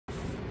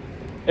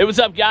Hey, what's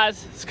up,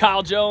 guys? It's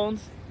Kyle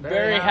Jones,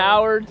 Barry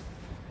Howard.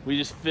 We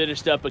just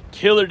finished up a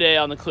killer day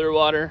on the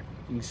Clearwater.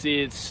 You can see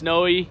it's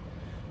snowy,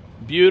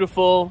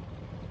 beautiful.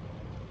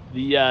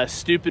 The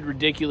stupid,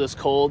 ridiculous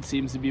cold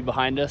seems to be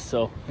behind us.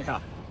 So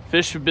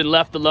fish have been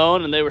left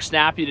alone and they were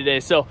snappy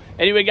today. So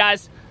anyway,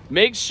 guys,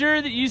 make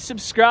sure that you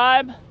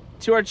subscribe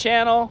to our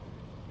channel.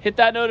 Hit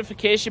that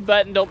notification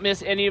button. Don't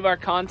miss any of our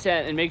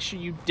content, and make sure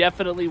you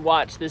definitely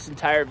watch this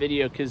entire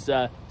video because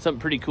something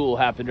pretty cool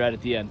happened right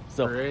at the end.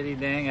 So pretty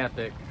dang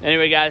epic.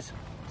 Anyway, guys,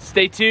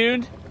 stay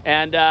tuned,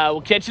 and we'll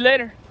catch you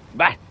later.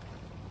 Bye.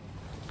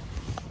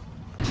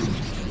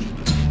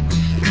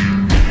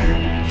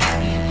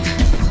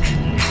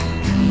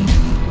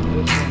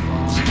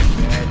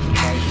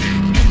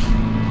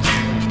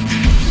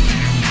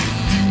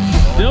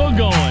 Still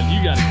going.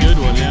 You got a good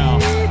one now.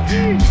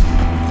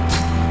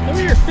 Come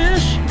here,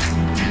 fish.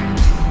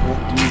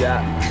 Won't do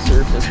that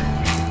surface.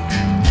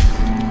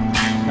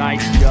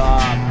 Nice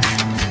job.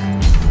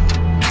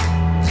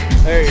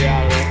 There you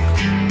are.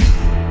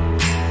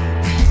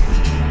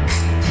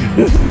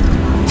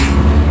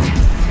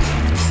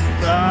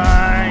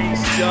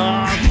 Nice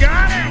job.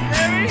 Got it,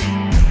 baby.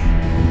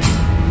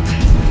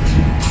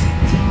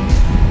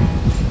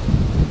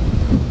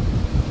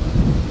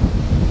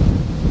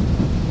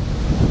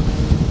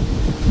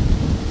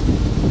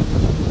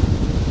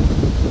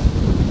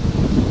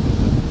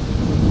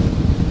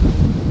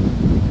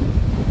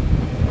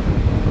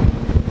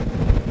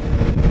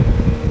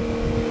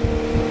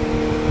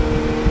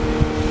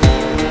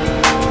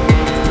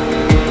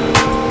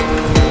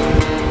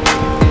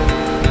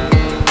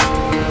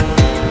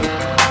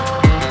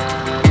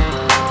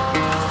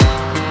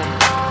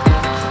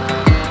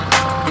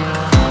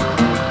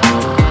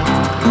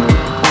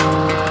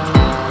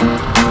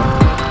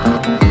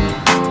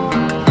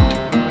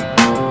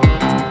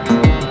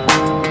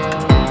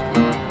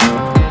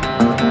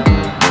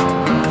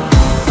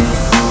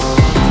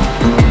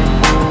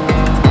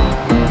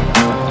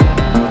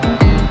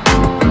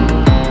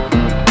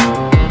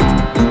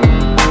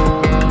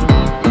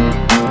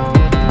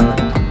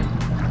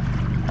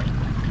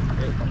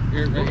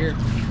 Right here.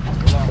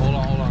 Hold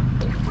on.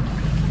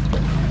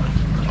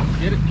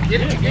 Get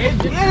it, Gage.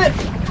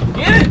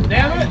 Get it,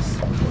 damn it.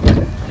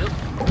 Yep.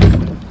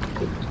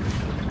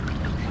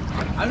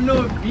 I don't know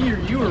if me or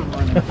you were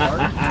running hard.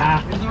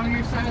 It's on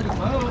your side of the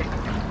boat.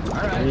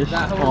 Alright, we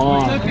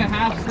took a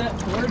half step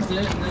towards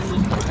it and then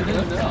just put it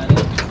up at it.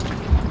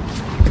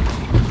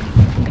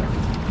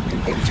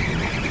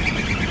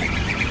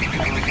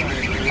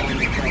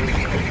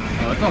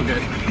 Oh, it's all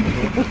good.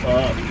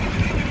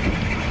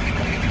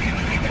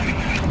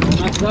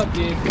 What's up,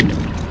 dude?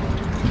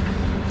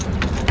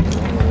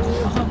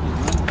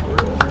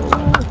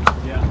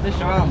 Yeah,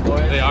 fish on,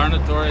 boys. They are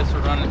notorious for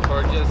running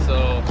towards you,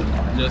 so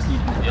just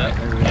yep.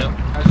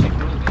 Actually,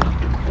 cool,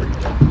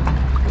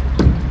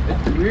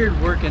 it's weird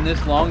working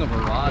this long of a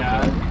rod.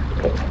 Yeah.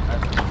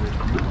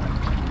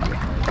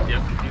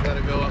 Yep, you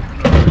gotta go up.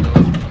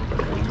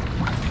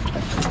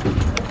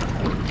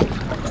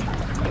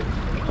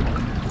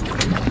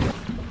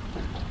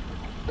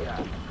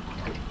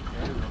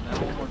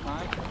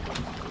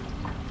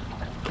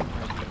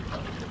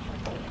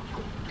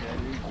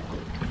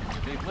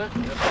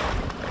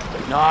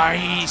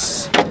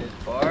 Nice.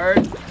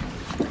 Hard.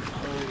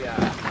 What do we got?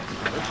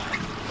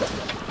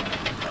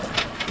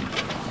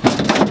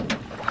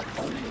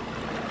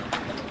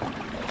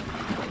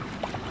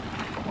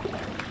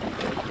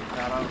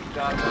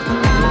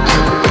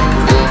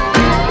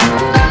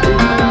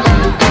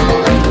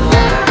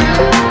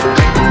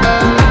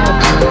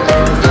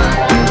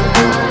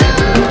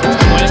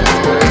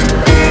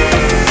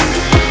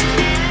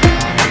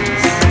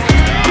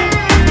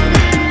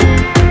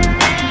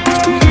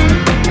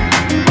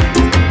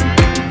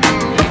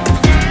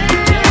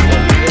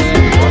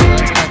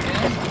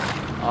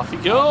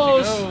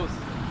 Goes.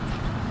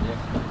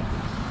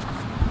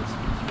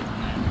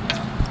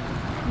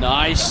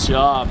 Nice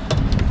job.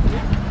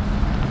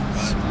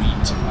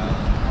 Sweet.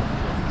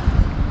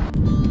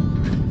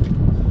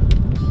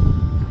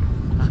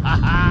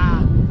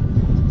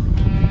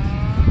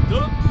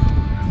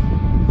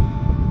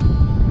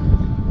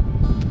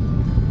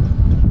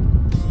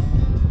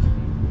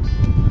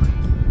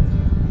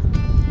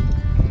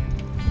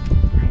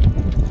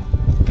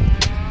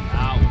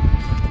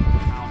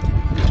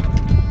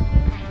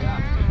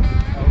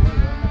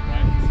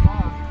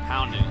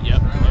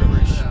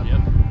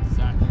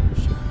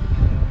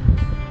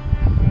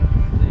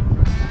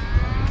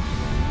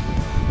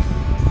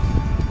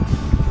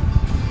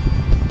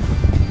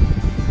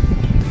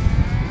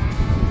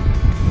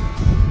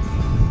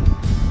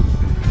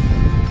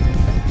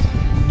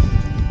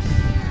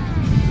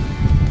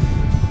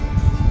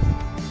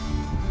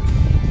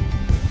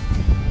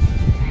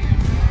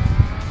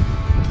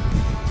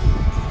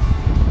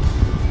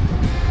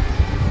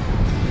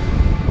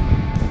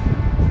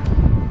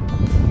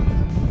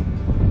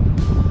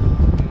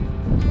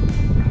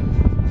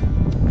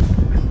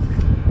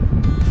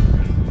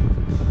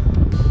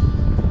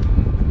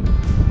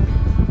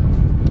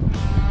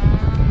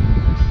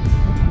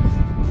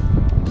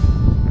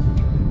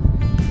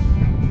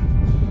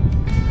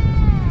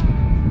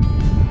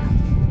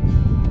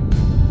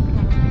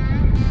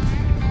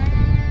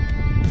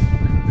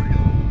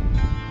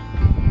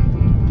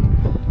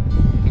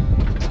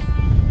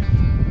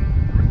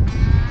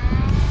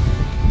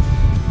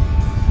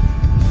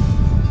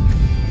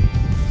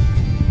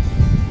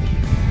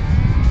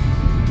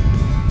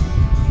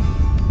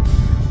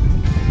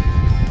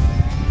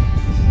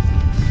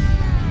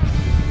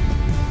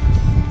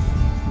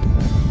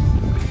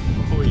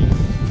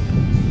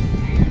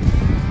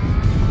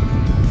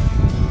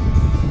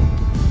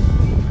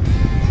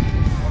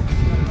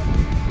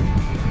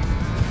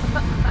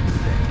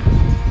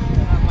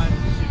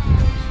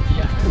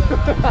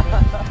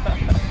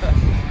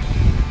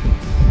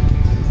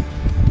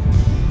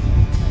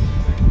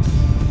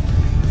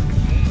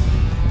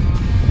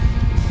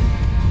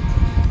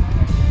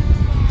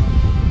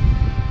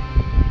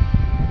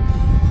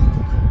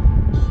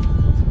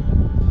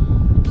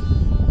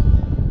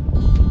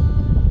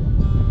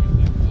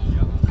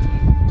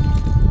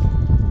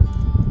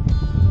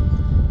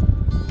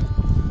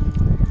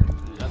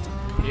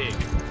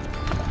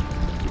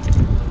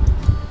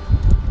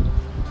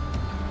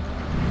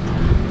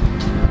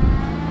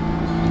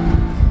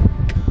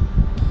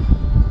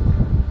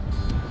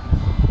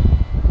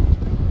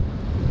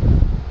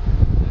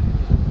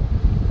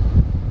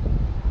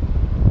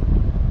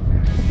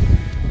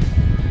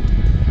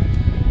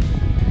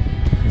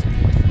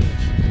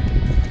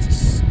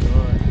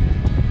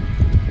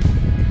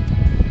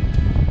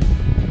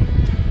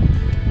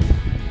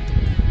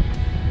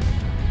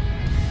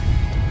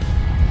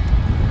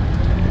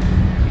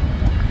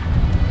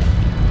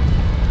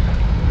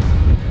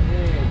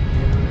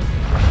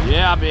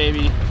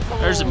 baby.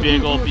 There's a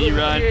big old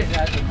B-Run.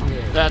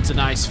 That's a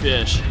nice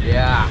fish.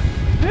 Yeah.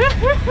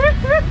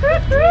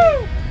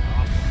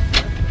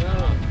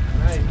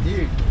 Nice,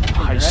 dude.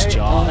 Nice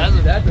job. That's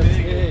a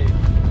big.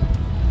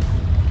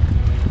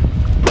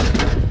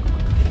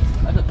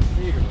 That's a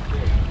big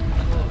fish.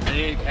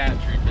 Big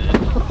hatchery fish.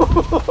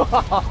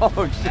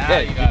 Oh shit. Now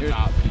you got an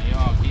option. You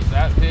want to keep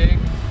that pig?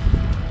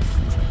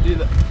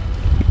 Dude,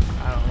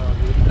 I don't know,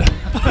 dude.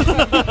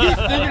 He's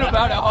thinking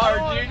about it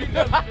hard, dude.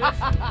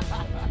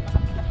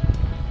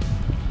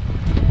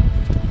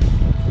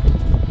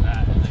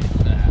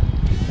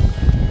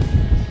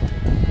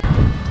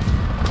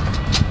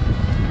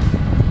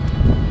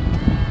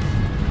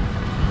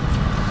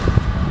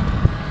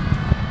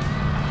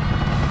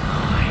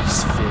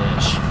 Nice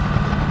fish.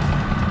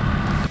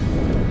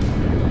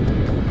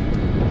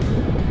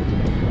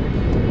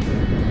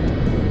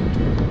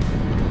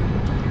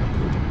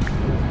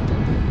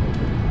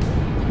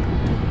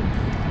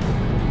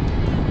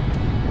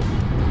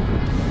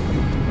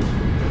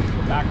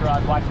 Back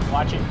rod,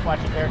 watch it,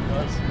 there it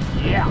goes.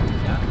 Yeah.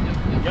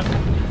 Yep.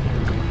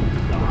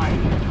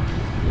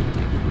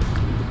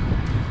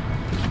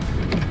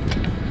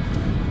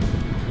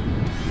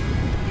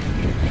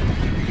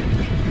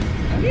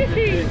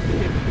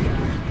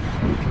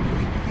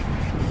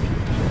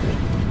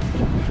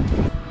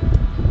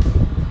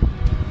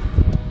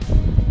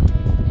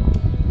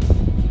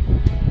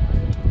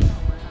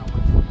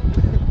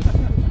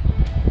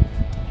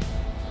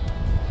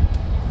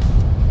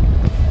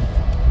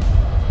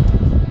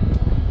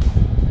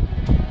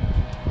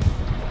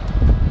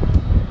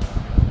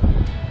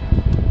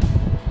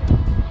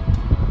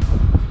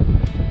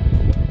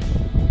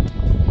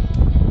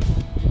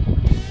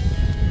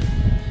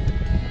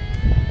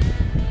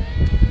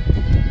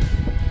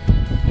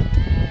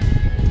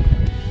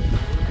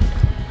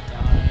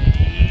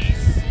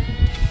 Nice.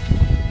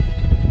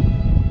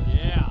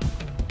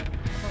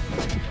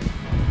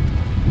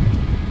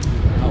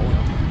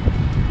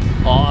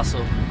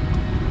 Awesome.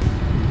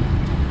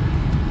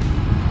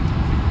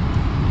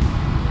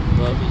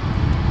 Love it.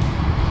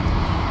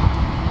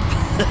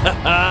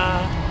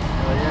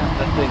 Oh yeah,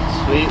 that thing's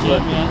sweet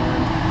looking, man.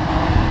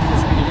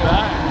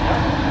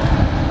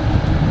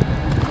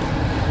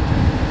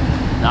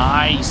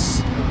 Nice.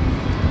 I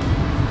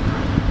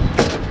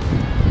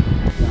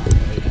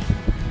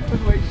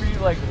was waiting for you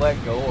to like let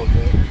go of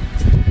it.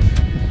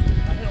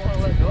 I didn't want to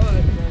let go of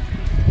it.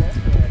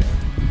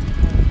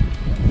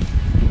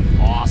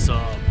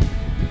 Awesome.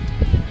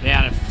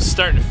 Man, it's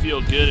starting to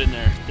feel good in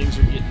there. Things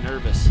are getting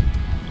nervous.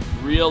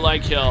 Reel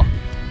like hell.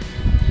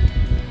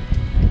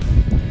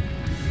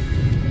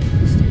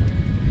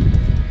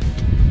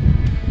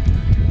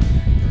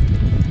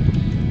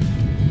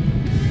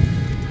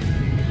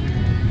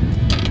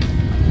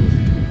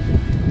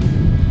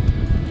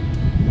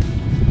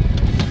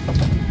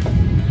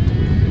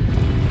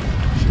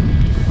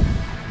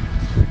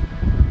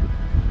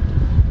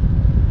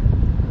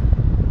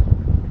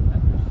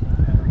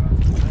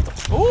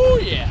 Oh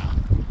yeah.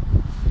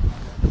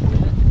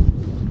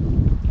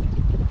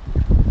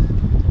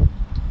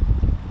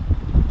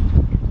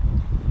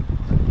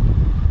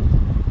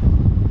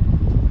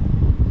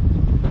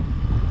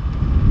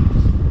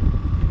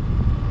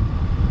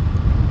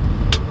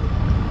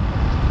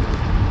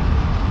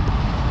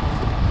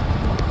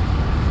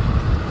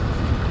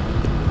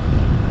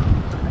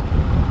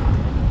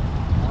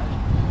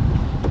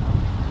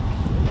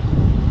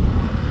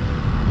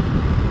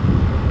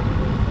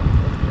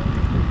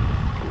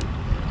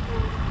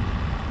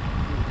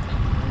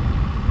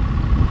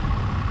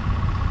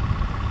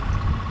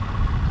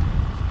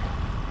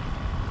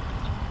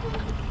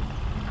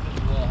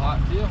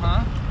 Too,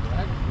 huh?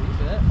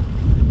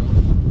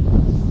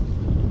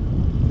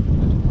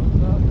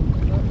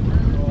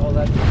 Oh,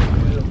 that's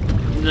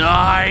beautiful.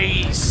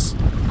 Nice.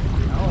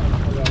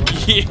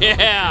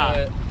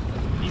 Yeah.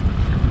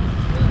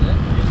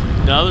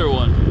 Another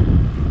one.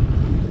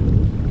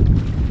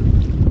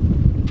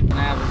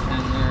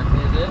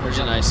 There's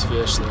a nice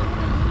fish there,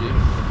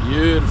 man.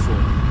 Beautiful.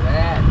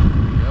 Bad.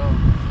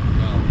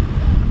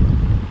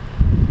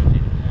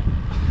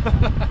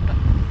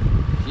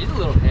 She's a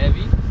little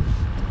heavy.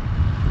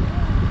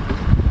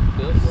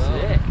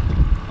 Sick.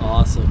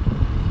 Awesome.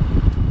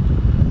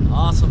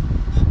 Awesome.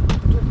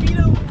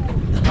 Torpedo.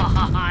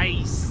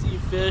 Nice. You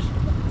fish.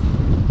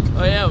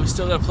 Oh yeah, we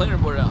still got a planer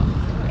board out.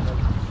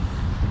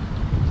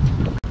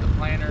 The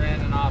planer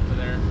in and off of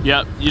there.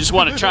 Yep. You just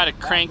want to try to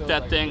crank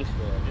that thing.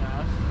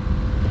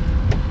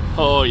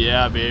 Oh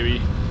yeah, baby.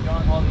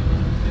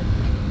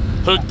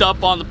 Hooked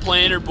up on the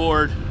planer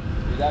board.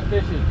 Dude, that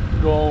fish is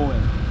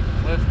going.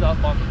 Lift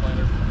up on the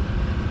planer.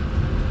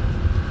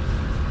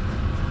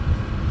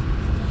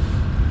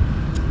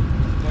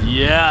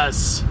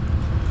 Yes.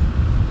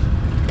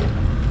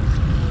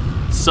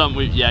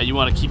 Yeah, you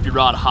want to keep your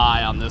rod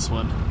high on this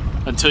one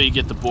until you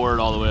get the board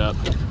all the way up.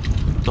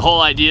 The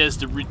whole idea is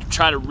to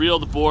try to reel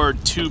the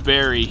board to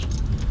Barry.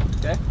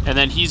 Okay. And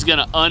then he's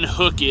gonna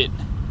unhook it.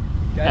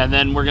 Okay. And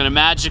then we're gonna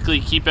magically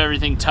keep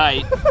everything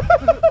tight.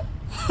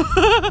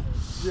 Yeah,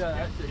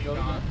 that's it.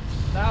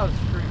 That was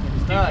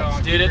freaking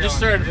nuts. Dude, it just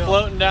started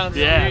floating down the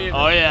stream. Yeah.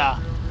 Oh yeah.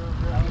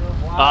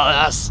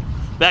 Oh,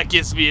 that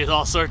gets me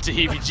all sorts of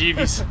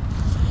heebie-jeebies.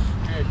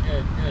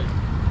 Good.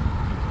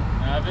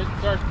 Now if it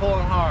starts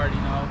pulling hard,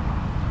 you know.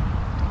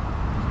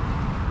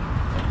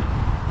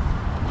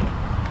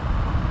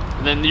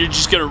 And then you're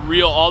just gonna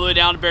reel all the way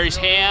down to Barry's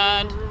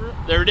hand.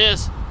 There it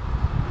is.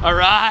 All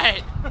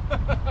right.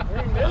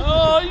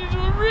 Oh, you do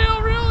it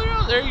reel.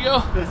 There you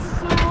go. This is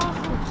so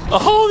awesome.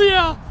 Oh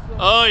yeah.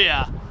 Oh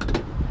yeah.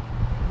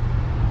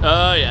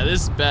 Oh yeah.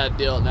 This is a bad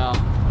deal now.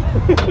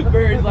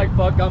 Barry's like,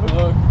 fuck, I'm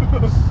hooked.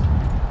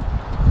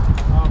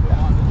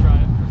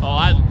 Oh,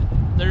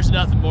 there's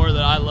nothing more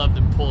that I love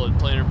than pulling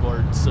planer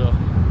boards. So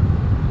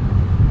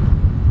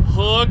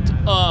hooked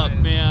up,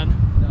 man.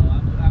 No,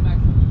 I'm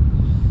actually.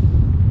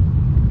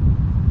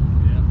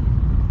 Yeah.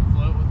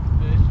 Float with the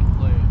fish and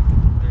play it.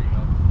 There you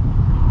go.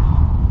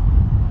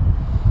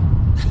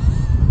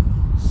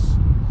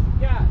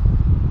 Yeah.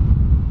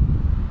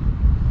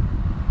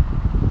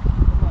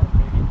 Come on,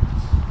 baby.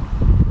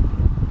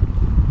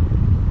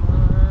 Come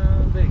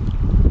on, baby.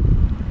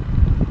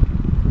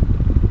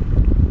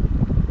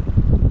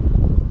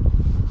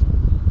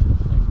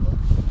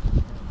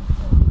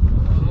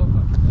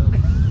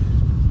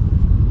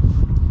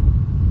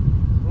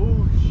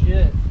 Oh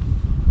shit.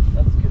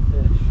 That's a good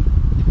fish.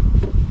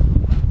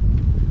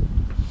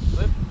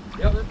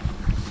 Yep.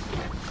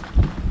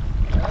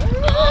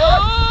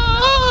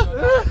 Ah!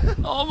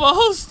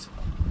 Almost.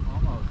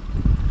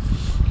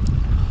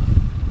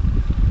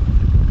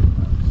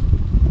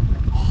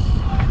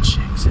 Oh, it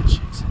shakes.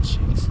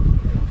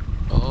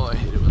 Oh, I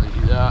hate it when I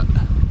do that.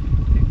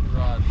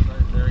 Rod,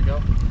 there we go.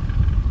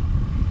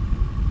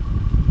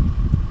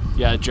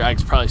 Yeah, the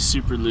drag's probably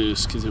super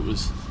loose because it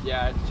was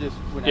Yeah, it's just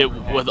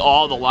with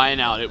all the line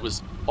out, it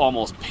was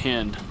almost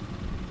pinned.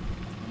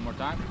 One more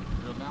time.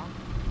 Reel down.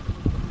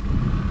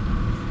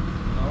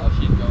 Oh,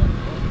 she's going.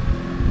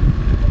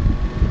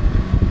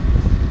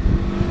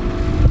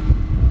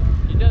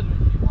 She does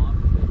what she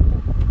wants.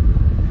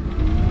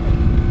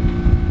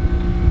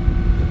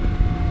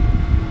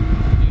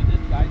 Dude,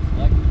 this guy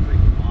select is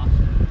freaking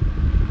awesome.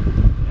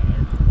 Yeah,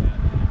 they're not bad.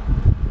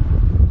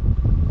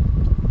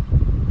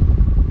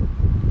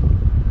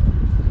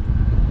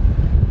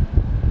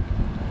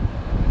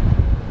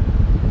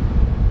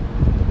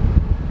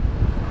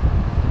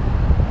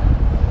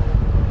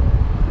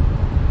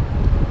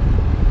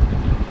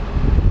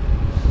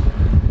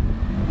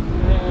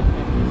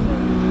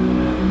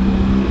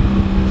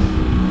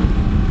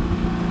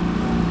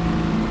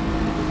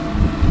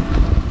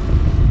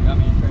 Got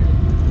me trying to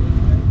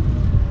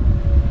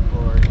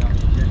or got me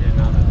Yeah,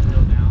 now that's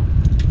reel down.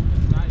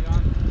 It's not you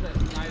on that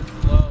nice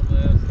slow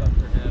lift, up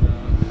your head up.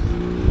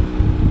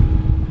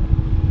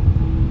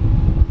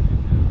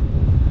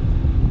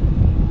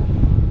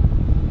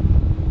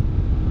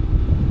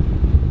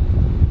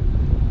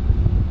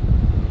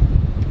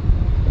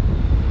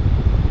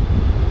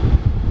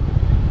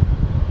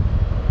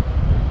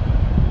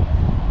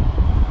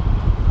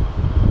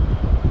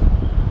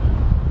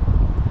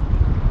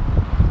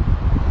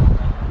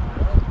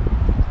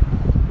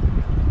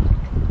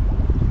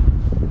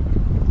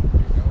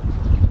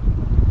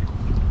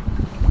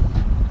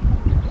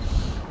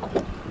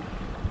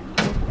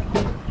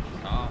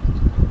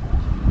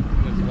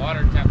 This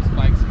water temp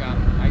spike's got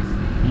them nice.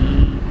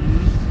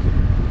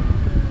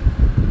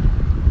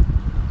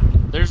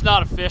 There's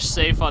not a fish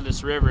safe on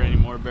this river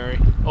anymore, Barry.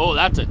 Oh,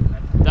 that's a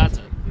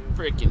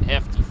freaking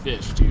hefty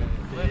fish, dude.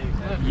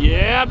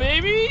 Yeah,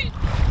 baby.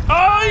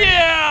 Oh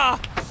yeah.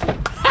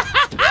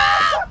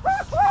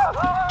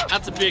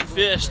 That's a big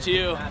fish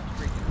too. That's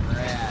freaking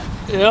rad.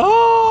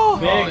 Oh.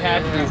 Big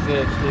hatchery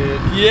fish,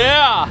 dude.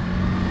 Yeah.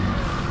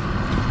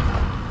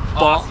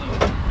 Awesome.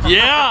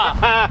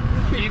 Yeah.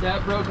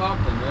 That broke off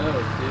the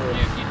nose, too.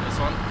 Yeah, keep this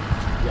one.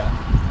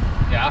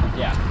 Yeah.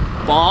 Yeah?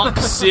 Bonk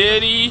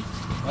City.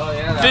 Oh,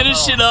 yeah. that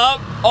Finish well. it up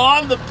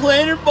on the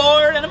planer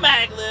board and a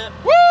mag lip.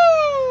 Woo!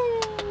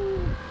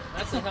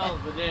 That's a hell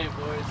of a day,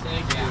 boys.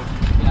 Thank you.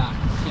 Yeah,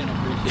 can't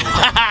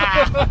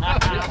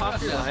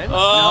appreciate it.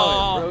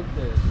 Oh. No, it broke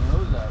the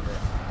nose of it.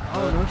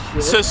 Oh, no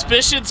shit.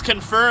 Suspicions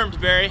confirmed,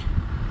 Barry.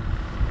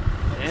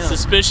 Damn.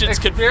 Suspicions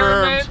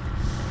confirmed.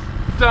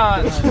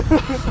 Done.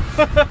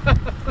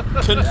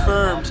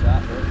 Confirmed.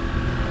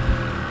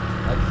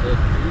 That's it.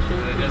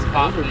 It just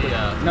popped the,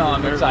 No,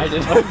 I'm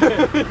excited.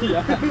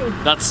 Yeah.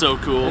 That's so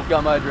cool. It's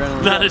got my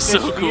adrenaline. That is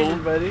so cool.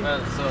 Buddy.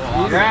 That's so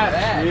awesome.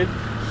 Congrats, dude.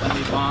 Let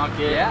me bonk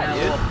it. Yeah,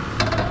 dude.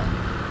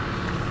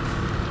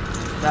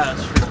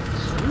 That's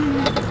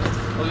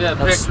Look at that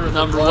That's picture of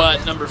number the blood.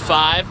 what? Number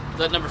 5? Is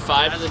that number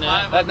 5 in the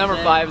net? That's number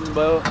 5 in the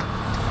boat.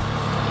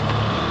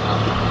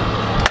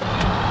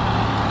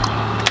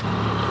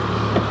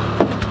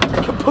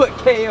 Put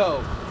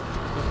KO.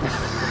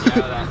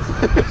 Yeah, that's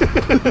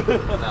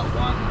that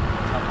one.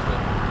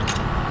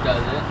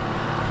 Does it?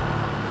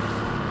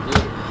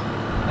 Dude.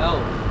 Hell.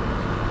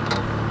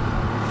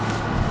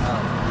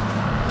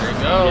 There you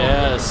go.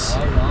 Yes.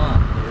 Right on,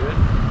 dude.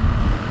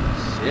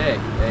 Sick,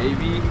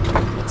 baby.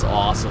 That's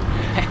awesome.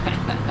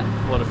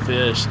 What a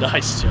fish.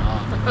 Nice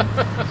job.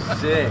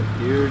 Sick,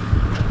 dude.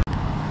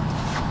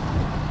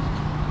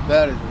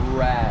 That is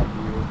rad,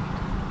 dude.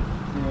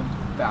 See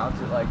him bounce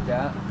it like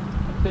that?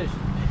 Fish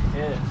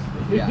pissed.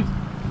 Yeah.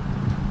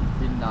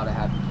 He's not a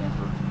happy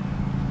camper.